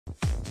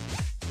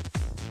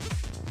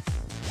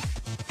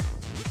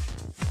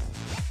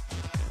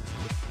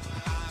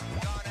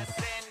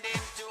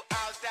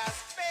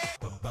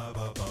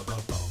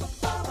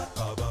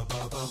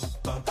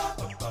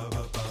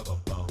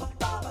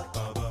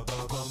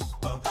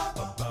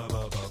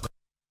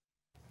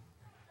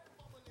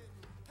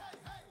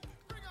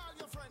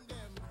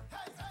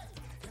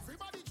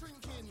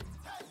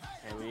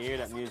you hear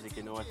that music,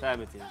 you know what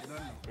time it is.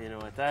 You know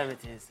what time it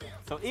is.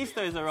 So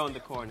Easter is around the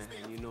corner,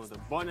 and you know the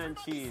bun and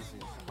cheese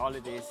is a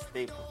holiday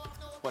staple.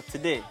 But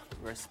today,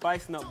 we're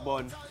spicing up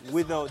bun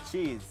without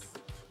cheese.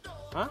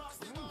 Huh?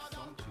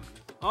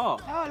 Oh.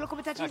 Oh, look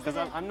at that cheese.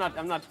 Because I'm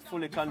not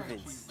fully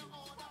convinced.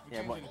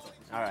 Yeah, but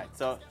all right.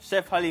 So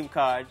Chef Halim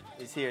Card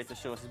is here to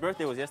show us. His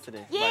birthday was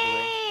yesterday. Yeah, by the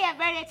way.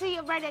 birthday to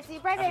you, birthday to you,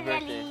 birthday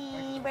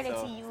Happy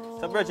birthday to you.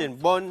 So Virgin,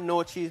 bun,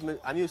 no cheese.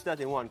 I'm used to that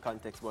in one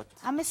context, but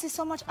I miss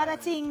so much other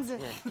things.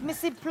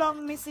 Missy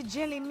plum, missy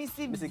jelly,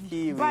 missy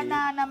kiwi,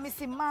 banana,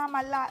 missy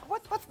marmalade.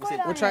 What's going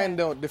on? We're trying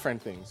out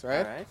different things,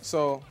 right? All right.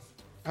 So,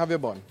 have your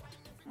bun.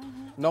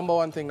 Number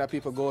one thing that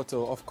people go to,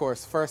 of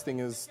course, first thing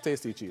is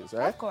tasty cheese,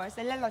 right? Of course,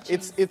 the lelo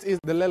cheese. It is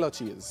the lelo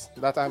cheese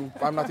that I'm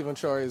not even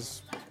sure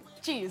is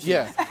cheese.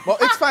 Yeah,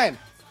 but it's fine.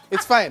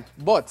 It's fine,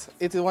 but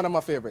it is one of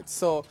my favorites.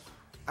 So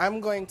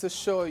I'm going to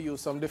show you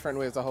some different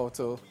ways of how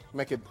to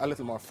make it a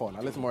little more fun,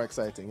 a little more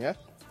exciting, yeah?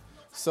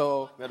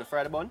 So we have to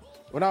fry the bun?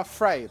 We're not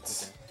fry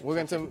it. Okay.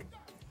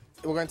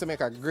 We're going to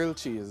make a grilled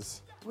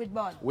cheese. With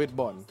bun? With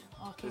bun.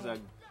 Okay.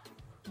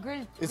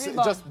 It's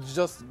bun.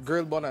 just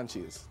grilled bun and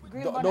cheese.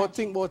 Don't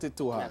think about it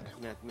too hard.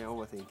 Me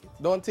overthink it.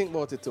 Don't think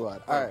about it too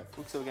hard. All right.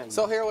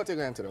 So here's what you're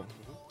going to do.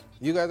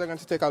 You guys are going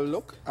to take a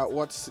look at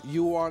what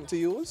you want to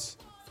use,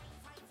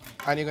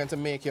 and you're going to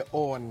make your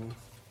own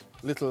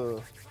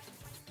little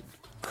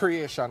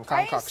creation,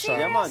 concoction.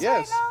 Yeah, man.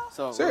 Yes.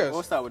 So serious.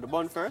 we'll start with the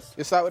bun first.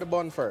 You start with the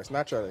bun first,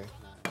 naturally.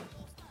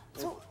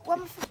 So,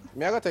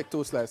 me, I gotta take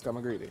 2 slices because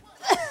I'm greedy.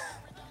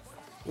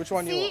 Which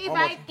one see, you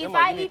want? If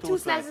I need 2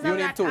 slices, you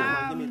need 2.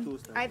 Give me 2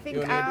 slices. I think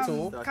you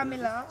need 2.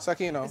 Camilla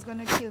Sakino is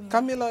gonna kill me.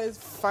 Camilla is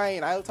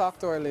fine. I'll talk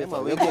to her later.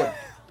 Yeah,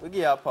 we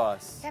give you a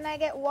pass. Can I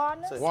get one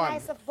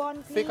slice of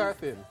bun, please? Thick or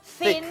thin?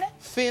 Thin.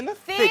 Thin?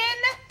 Thin.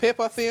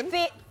 Paper thin?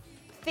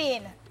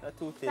 Thin. That's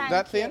too thin.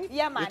 That thin?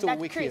 Yeah, man. You're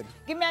too wicked.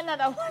 Give me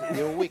another one.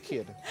 You're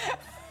wicked.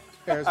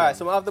 Alright,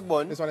 so we have the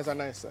bun. This one is a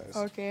nice size.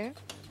 Okay.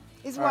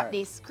 Is what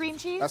this? Cream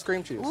cheese? That's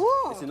cream cheese.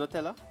 Ooh. Is it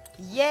Nutella?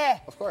 Yeah.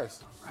 Of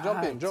course.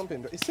 Jump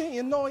in. You see,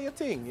 you know your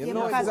thing. You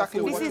know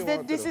exactly what you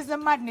want. This is the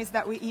madness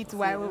that we eat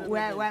while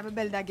my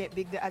belly get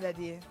big the other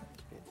day.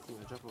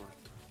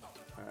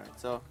 Alright,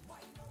 so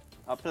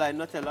apply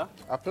Nutella.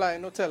 Apply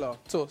Nutella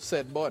to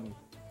said bun.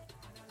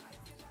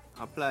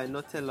 Apply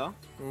Nutella.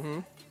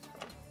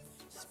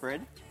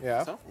 Spread.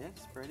 Yeah. So, yeah,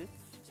 spread it.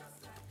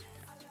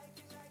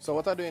 So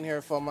what I'm doing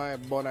here for my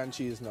bun and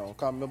cheese now,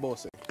 come me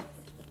boss it.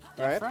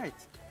 Right? Right.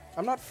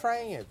 I'm not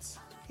frying it.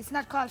 It's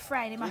not called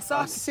frying, I'm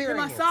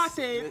searing it.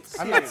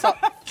 I'm not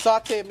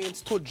saute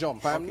means to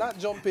jump. I'm not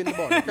jumping the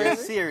bun. You're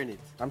searing it.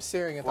 I'm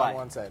searing it Why? on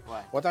one side.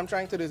 Why? What I'm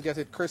trying to do is get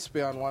it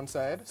crispy on one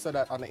side so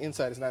that on the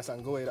inside is nice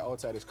and gooey, the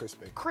outside is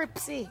crispy.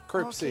 Crispy.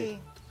 Crispy. Okay.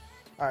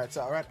 Alright,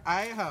 so alright,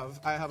 I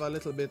have a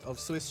little bit of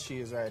Swiss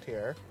cheese right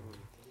here.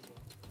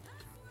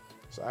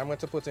 So I'm going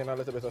to put in a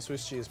little bit of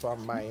Swiss cheese for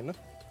mine.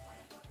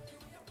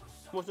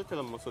 How much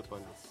Nutella must put on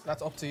this?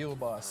 That's up to you,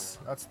 boss.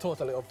 That's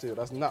totally up to you.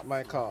 That's not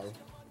my call.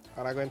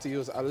 And I'm going to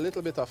use a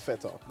little bit of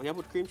feta. But you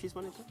put cream cheese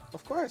on it too?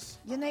 Of course.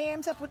 You know you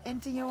have to put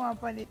anything you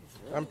want on it.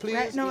 And please,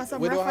 right now,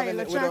 we don't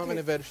have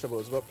any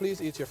vegetables, but please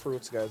eat your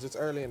fruits, guys. It's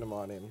early in the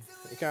morning.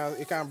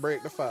 You can't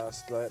break the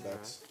fast like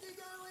that.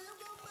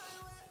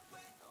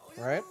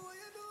 Right?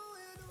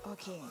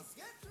 Okay.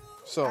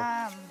 So.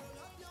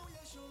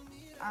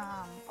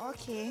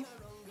 Okay.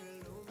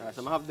 Alright,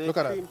 so I'm going to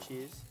have the cream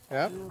cheese.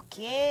 Yeah?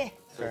 Okay.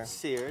 So it's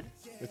seared.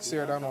 It's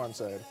seared on one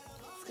side.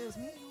 Excuse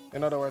me?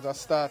 In other words, I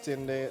start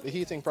in the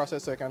heating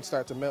process so I can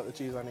start to melt the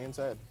cheese on the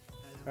inside.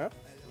 Yeah?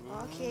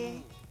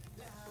 Okay.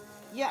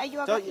 Yeah, you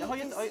are so how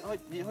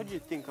do you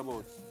think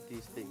about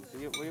these things?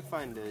 Where you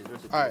find the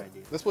recipe Alright,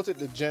 idea? let's put it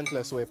the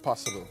gentlest way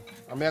possible.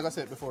 I'm going to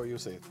say it before you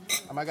say it.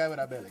 I'm a guy with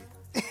a belly.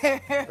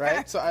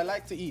 Right? So I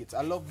like to eat.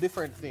 I love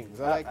different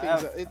things. I like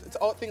things. It's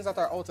all things that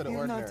are out of the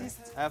ordinary.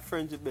 Noticed? I have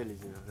friends with bellies,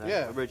 you know. Like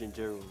yeah. Virgin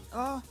Jerome.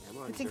 Oh, yeah,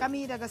 man, you think I'm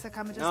either going to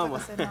come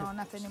just say no,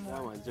 not anymore.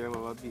 Yeah, man,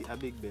 Jerome have a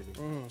big belly.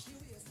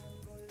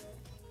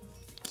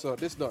 So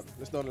this done.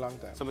 This done a long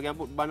time. So we can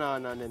put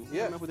banana and then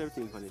yeah. put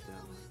everything on it. Yeah.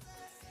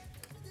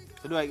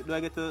 So do I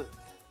get to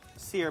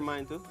sear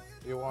mine too?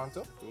 You want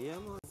to? Yeah,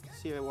 man.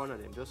 Sear one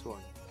of them, just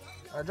one.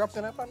 I dropped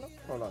in a pan now?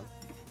 Hold on.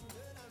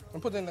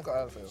 I'm putting in the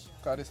oil for you.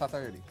 Because it's hot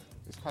already.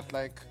 It's hot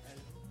like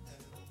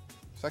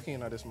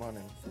Sakina this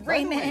morning.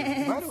 By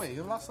the way,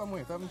 you lost some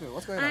weight, haven't you?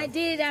 What's going on? I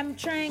did. I'm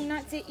trying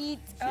not to eat.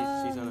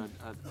 She's on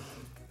a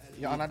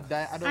You're on a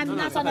diet? I'm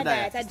not on a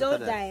diet. I don't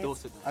diet.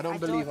 I don't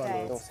believe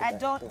on those. I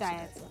don't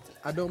diet.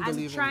 I don't believe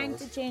in those. I'm trying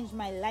to change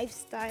my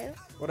lifestyle.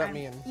 What that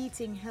mean?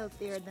 Eating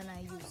healthier than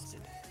I used to.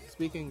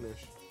 Speak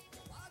English.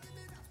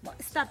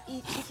 But stop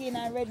eating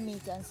and red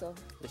meat and stuff.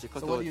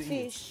 So what do you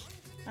fish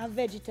and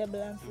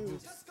vegetable and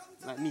fruits.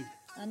 Like me.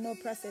 And no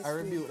processed I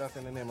rebuke food. that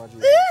in the name of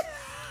Jesus.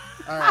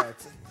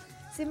 Alright.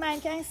 See,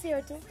 mine can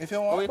sear too. If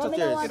you want, you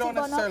don't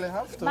necessarily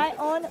have to.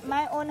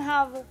 My own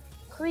have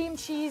cream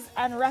cheese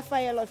and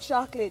Raffaello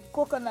chocolate,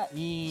 coconut.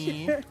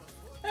 Mine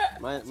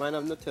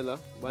have Nutella,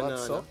 banana.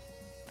 So?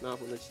 No,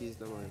 put no cheese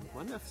no man.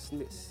 One have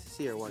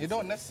sear one. You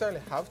don't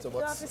necessarily have to, but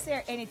You don't have to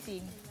sear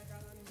anything.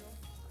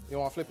 You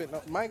want to flip it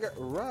now? My girl,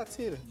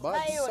 rotted. Bad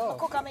My youth, so. I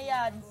cook on my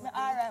yard.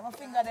 Alright, my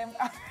finger them.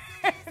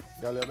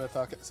 Girl, you better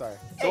talk. Sorry.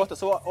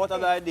 So what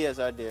other ideas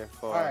are there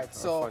for Alright,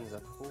 so funds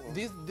at home?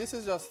 this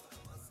is just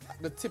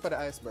the tip of the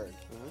iceberg.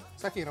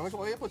 Sakina, what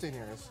you put in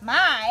yours?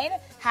 Mine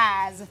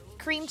has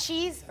cream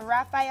cheese,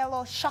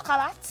 Raffaello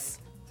chocolates.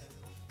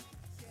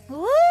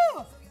 Woo!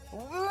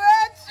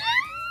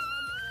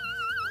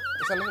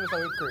 It's a little bit of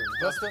whipped cream.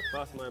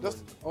 Pass my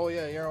Just, bun. oh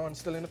yeah, your one's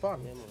still in the pan.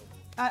 Yeah,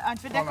 man. And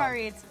for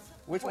decorate.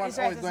 Which What one? is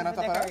Oh, right, it's this going is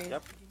on for top of that? decorate.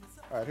 Yep.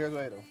 Alright, here's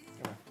what I do.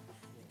 Come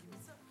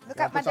Look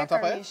You at my want to put it on top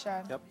of it?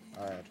 decoration. Yep.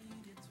 Alright.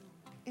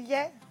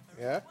 Yeah.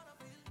 Yeah?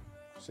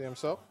 See him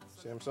so?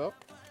 See him so?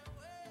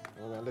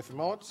 We're going to lift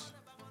him out.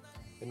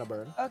 In a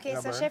burn. Okay, In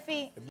a so burn.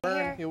 Sheffy, It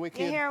burn, you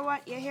wicked. you hear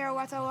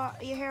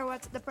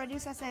what the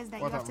producer says that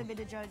What you have to happened? be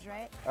the judge,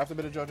 right? I have to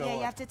be the judge of Yeah, you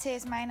what? have to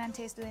taste mine and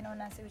taste doing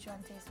on and see which one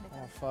tastes better.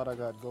 Oh, Father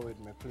God, go with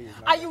me, please.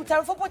 Are you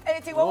tell for put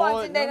anything we No,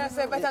 want in there no, and no,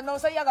 say no, better know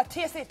so you gotta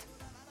taste it.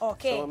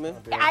 Okay. So, me?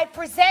 I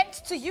present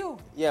to you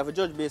Yeah, for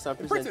judge based on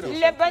presentation.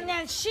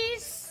 Lebanon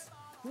cheese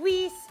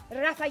with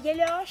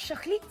Raffaello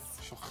chocolates.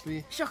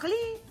 Chocolate.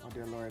 Chocolate. Oh,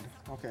 dear Lord.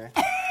 Okay.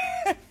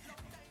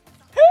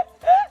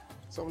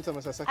 Something tell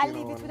me, say, I Sakina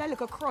leave it one. with a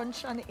little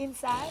crunch on the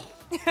inside.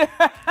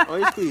 Oh,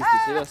 you squeeze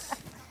this, yes.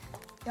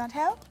 You want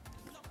help?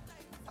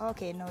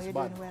 Okay, no, you're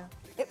bad. doing well.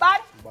 It bad?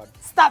 Bad.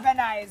 Stop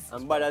and eyes.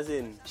 And bad as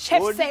in Chef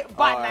good? say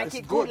bad Or- like it's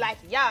it good good. like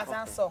yes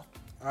and so.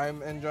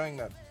 I'm enjoying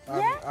that.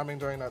 Yeah? I'm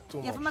enjoying that too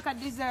You have to much. make a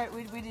dessert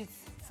with it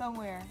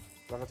somewhere.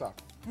 Let me talk.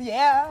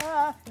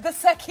 Yeah, the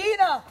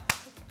Sakina.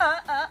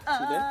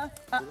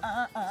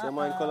 See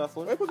mine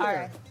colorful? Wait, put it All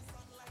there. right.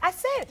 I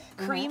said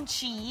cream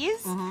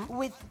cheese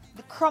with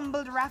the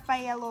crumbled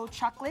Raffaello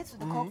chocolates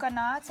with the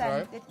coconuts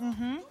and Right.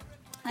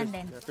 and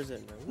then Yeah,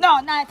 present,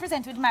 man. no, I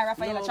present with my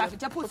Raffaello No,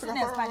 chocolate. You put Put it something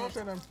else on on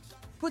rotation it. them.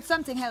 Put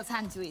something else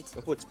hand to it.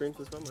 I put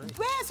sprinkles for mine.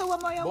 Where? So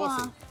what more you Boss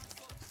want?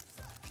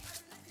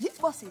 Yeah,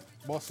 boss it.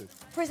 Boss it.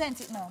 Present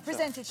it now.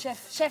 Present it,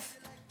 chef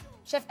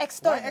Why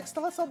extra.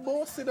 extra so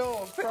bossy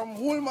though? From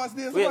Woolman's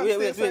days. Wait, man,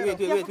 wait, stay wait,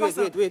 wait,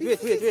 silent.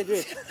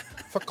 wait.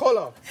 For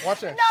color.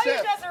 Watch it. No, you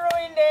Chef. just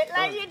ruined it.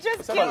 Like you just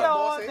What's killed the up,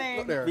 whole bossy? Look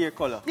thing. there. Beer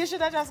color. You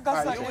should have just got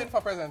Alright, you some. win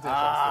for presentation. still.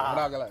 I'm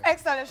not gonna lie.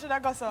 Extra, you should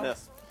have got some.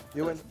 Yes.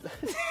 You win.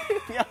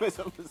 Yeah, with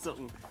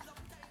something.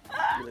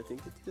 I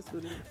think it's this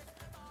one.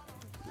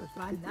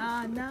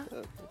 Banana,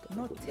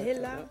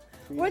 Nutella.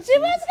 What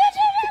you want to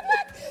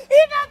do?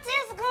 It not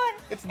taste good.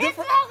 It's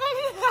different. not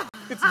good.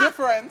 It's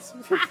different.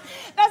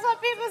 That's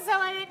what people say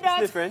when it does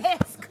different.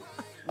 taste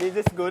good. Is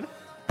this good?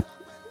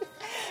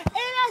 It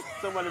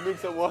not- Somebody bring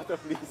some water,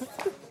 please.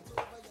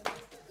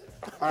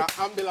 Alright,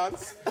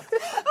 ambulance.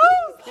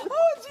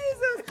 oh,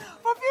 Jesus.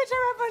 For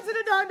future reference,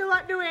 you don't know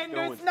what doing.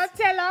 Don't. It's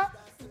Nutella,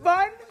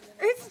 bun,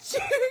 it's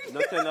cheese.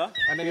 Nutella.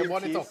 And then you cream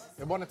burn it cheese. up.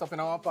 You burn it up in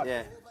our pot.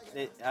 Yeah.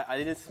 I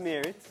didn't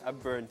smear it. I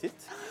burnt it.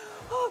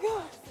 Oh,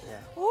 God.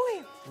 Yeah.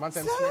 Ooh. Man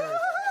said smear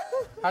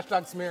it.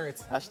 Hashtag smear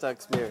it.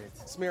 Hashtag smear it.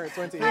 Smear it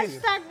 2018.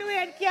 Hashtag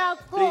doing can't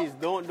cook. Please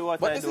don't do what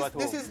But I this do is, at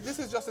home. this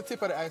is just the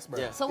tip of the iceberg.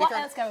 Yeah. So You what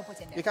can- else can we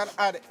put in You there? can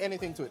add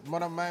anything to it.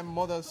 One of my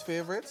mother's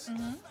favorites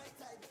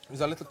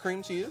is a little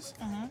cream cheese,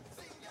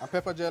 a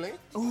pepper jelly,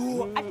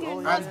 Ooh, I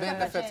didn't know and it's then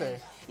the pepper jelly.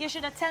 fete. You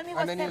should have told me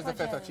what's And then use the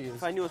pepper feta jelly. cheese.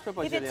 If I knew it was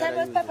pepper If you jelly, tell me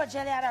I'd it's use pepper it.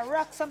 jelly, I'd have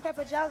rock some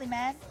pepper jelly,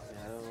 man. Yeah,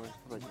 I don't want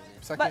pepper jelly.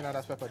 Sakina,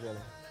 that's pepper jelly.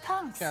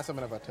 Thanks. Can't say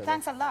me never tell you.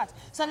 Thanks a lot.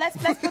 So let's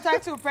put our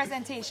two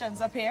presentations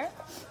up here.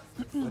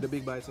 With the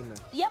big bites in there.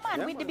 Yeah,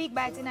 man, with the big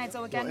bite tonight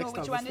so we can know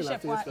Extra, which we one the still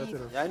chef have wants taste to eat.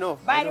 better. Yeah, I know.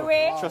 By I the know.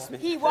 way, Trust me.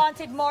 he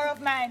wanted more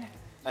of mine.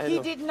 I He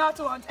know. did not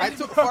want I any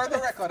took, more. for the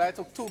record, I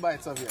took 2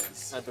 bites of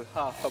yours. I took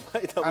half a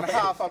bite of And mine.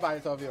 half a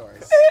bite of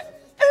yours.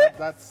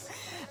 That's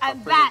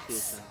And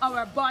that's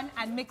our bun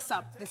and mix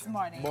up this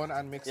morning. bun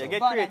and mix Yeah, up. get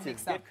Bun and creative.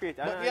 mix up. Get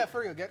creative. But yeah,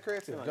 for real, get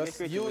creative. No, get Just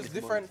creative use with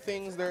this different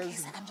things. There's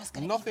said I'm just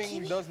gonna eat nothing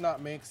kiwi. does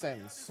not make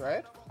sense,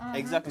 right?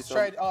 Exactly. Just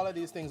try all of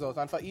these things out.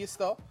 And for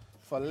Easter,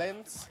 for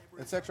Lent,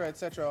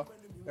 etc.,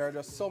 there are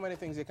just so many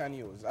things you can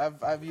use.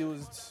 I've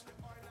used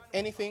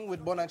anything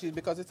with bun and cheese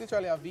because it's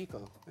literally a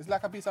vehicle. It's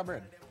like a piece of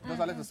bread, just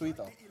a little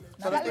sweeter.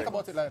 So don't think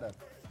about it like that.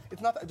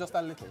 It's not just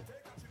a little.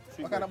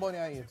 What kind of bun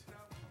you eat?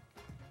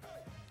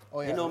 Oh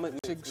yeah, You know,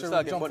 should we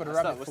start get jump bun. for the We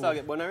rabbit start food.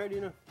 get bun already,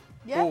 you know.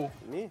 Yeah? Oh,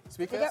 Me.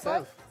 speak for You get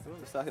yourself.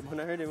 We start get bun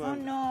already, Oh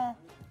man. no.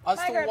 As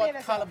My to girl what gave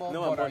us caliber of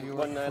No, bun are bun, you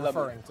bun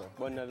referring to?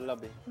 Bun at the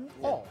lobby.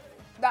 Oh,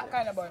 That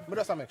kind of bun. but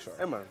just to make sure.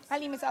 Hey, man.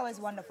 Halim, it's always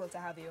wonderful to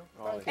have you.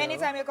 Oh,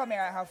 Anytime you come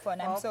here, I have fun.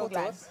 I'm Oh, so put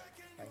glad. us.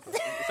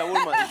 It's a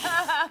woman.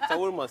 It's a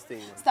woman's thing.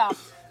 Man. Stop.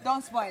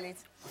 Don't spoil it.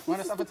 Man,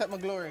 just have to take my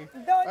glory.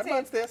 Don't That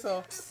man it. stay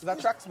so. It's a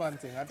Traxman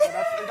thing.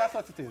 That's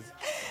what it is.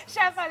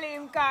 Chef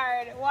Halim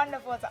Card,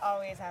 wonderful to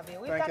always have you.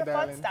 We've Thank got you, a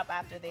fun darling. stop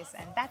after this,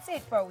 and that's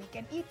it for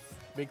Weekend Eats.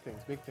 Big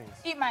things, big things.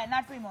 Eat mine,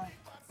 not Primo.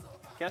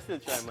 Can I still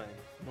try mine?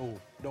 No,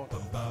 don't.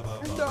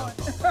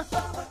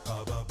 Don't.